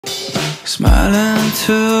Smiling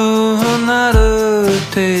to another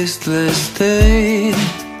tasteless day.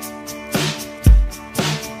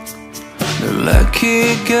 The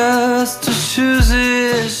lucky gets to choose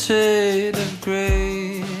his shade of grey.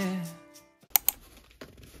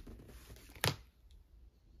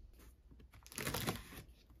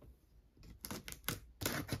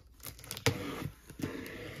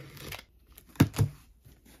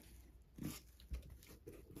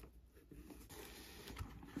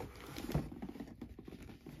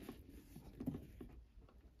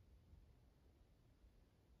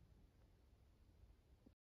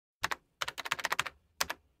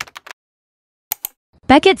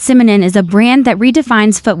 Beckett Simonon is a brand that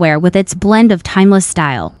redefines footwear with its blend of timeless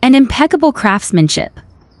style and impeccable craftsmanship.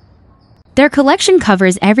 Their collection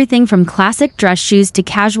covers everything from classic dress shoes to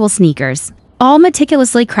casual sneakers, all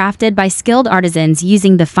meticulously crafted by skilled artisans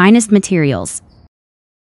using the finest materials.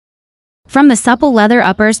 From the supple leather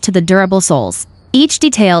uppers to the durable soles, each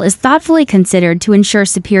detail is thoughtfully considered to ensure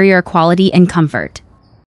superior quality and comfort.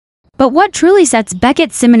 But what truly sets Beckett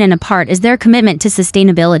Simonon apart is their commitment to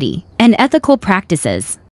sustainability and ethical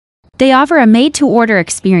practices. They offer a made-to-order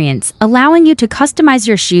experience, allowing you to customize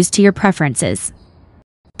your shoes to your preferences.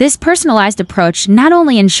 This personalized approach not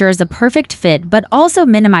only ensures a perfect fit but also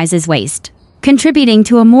minimizes waste, contributing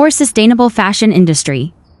to a more sustainable fashion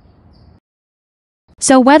industry.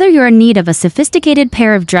 So whether you're in need of a sophisticated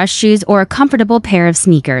pair of dress shoes or a comfortable pair of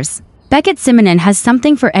sneakers, Beckett Simonon has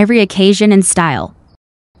something for every occasion and style.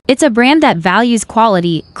 It's a brand that values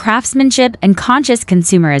quality, craftsmanship, and conscious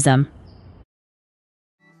consumerism.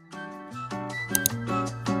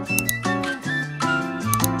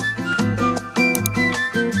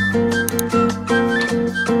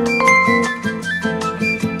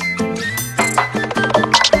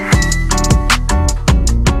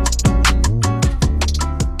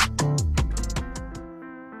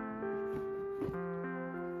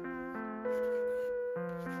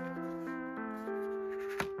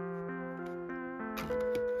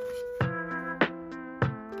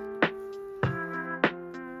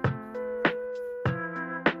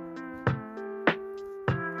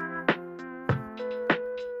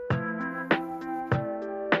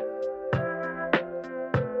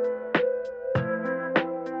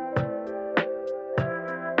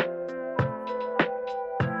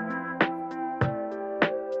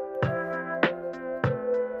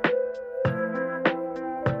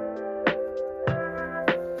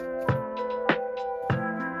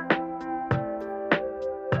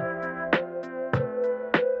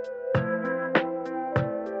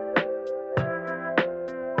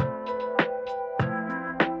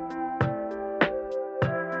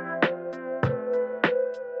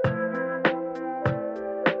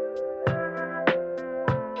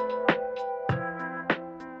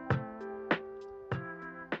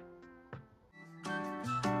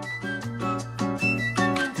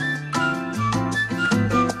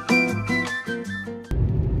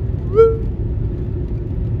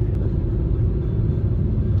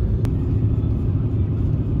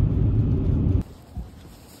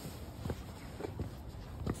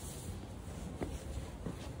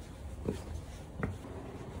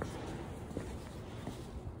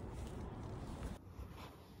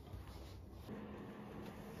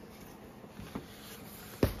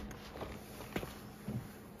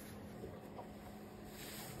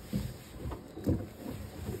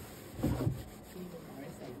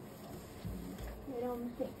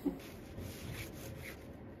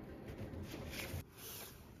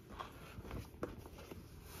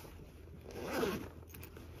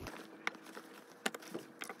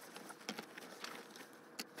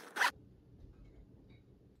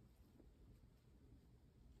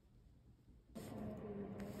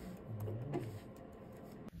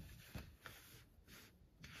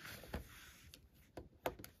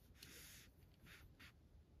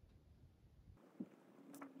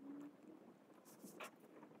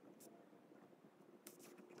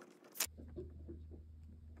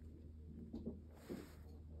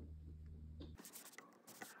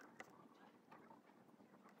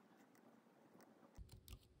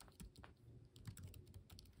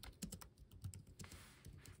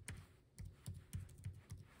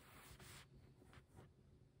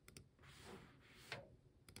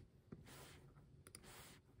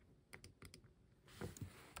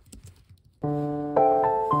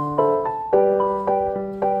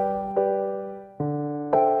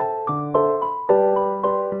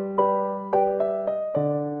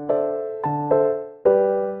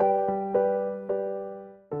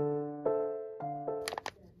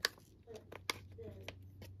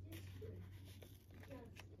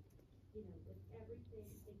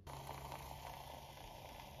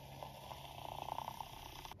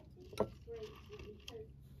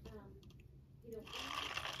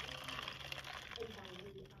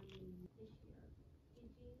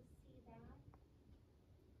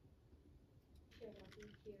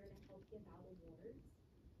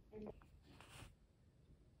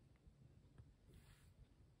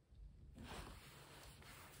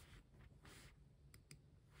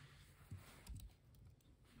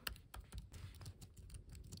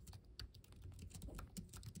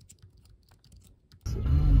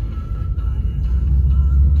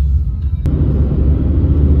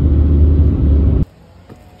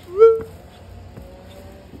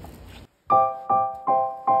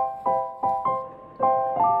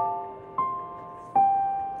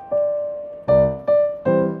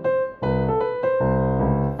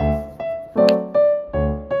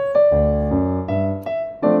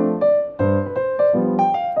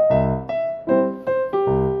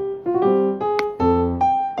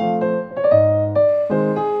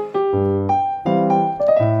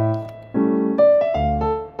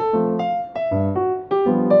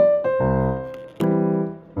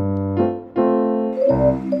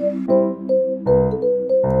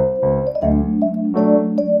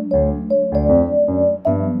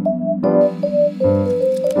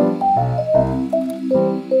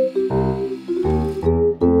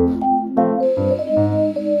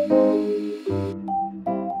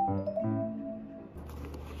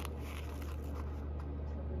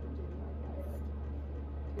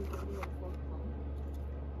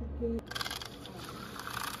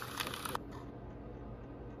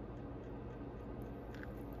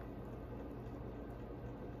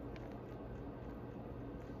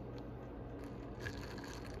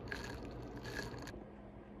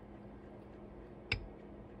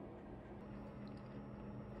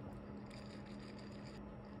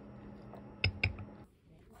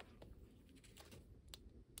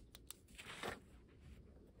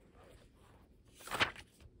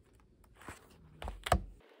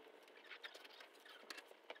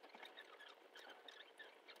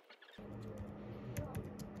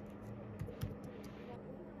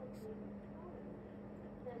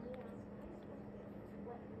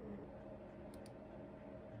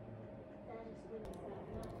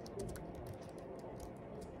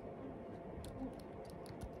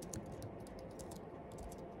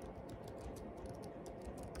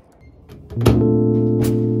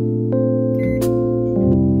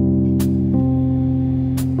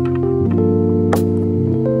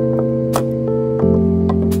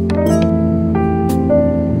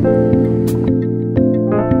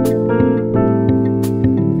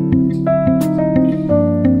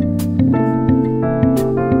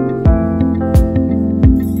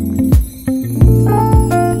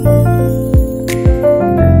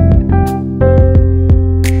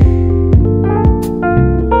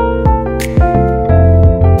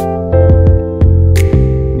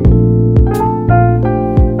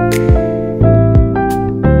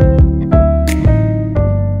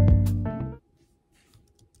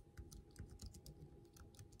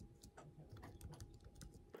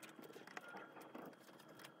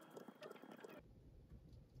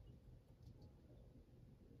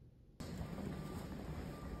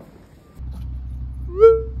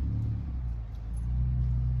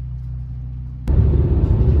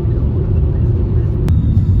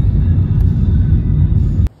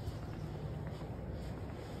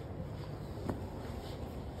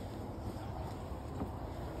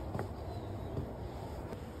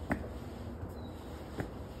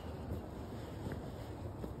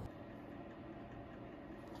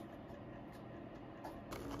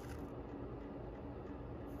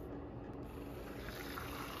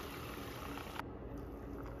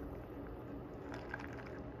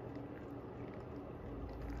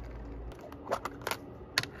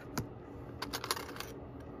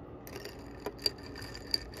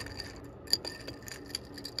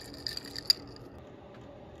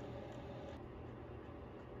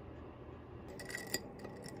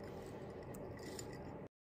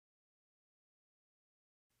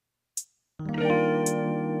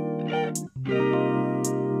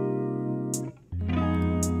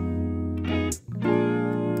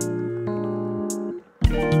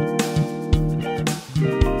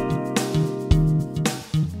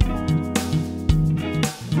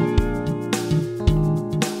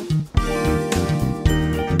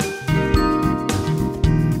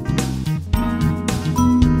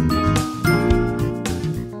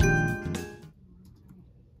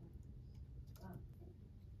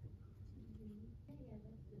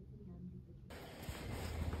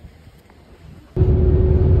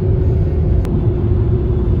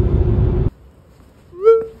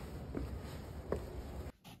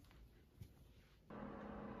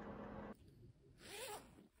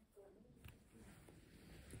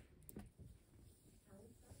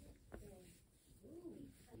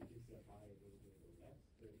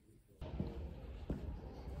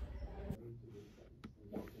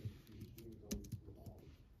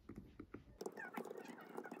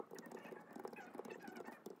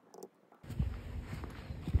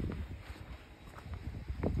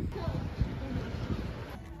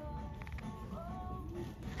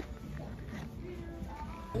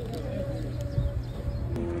 네.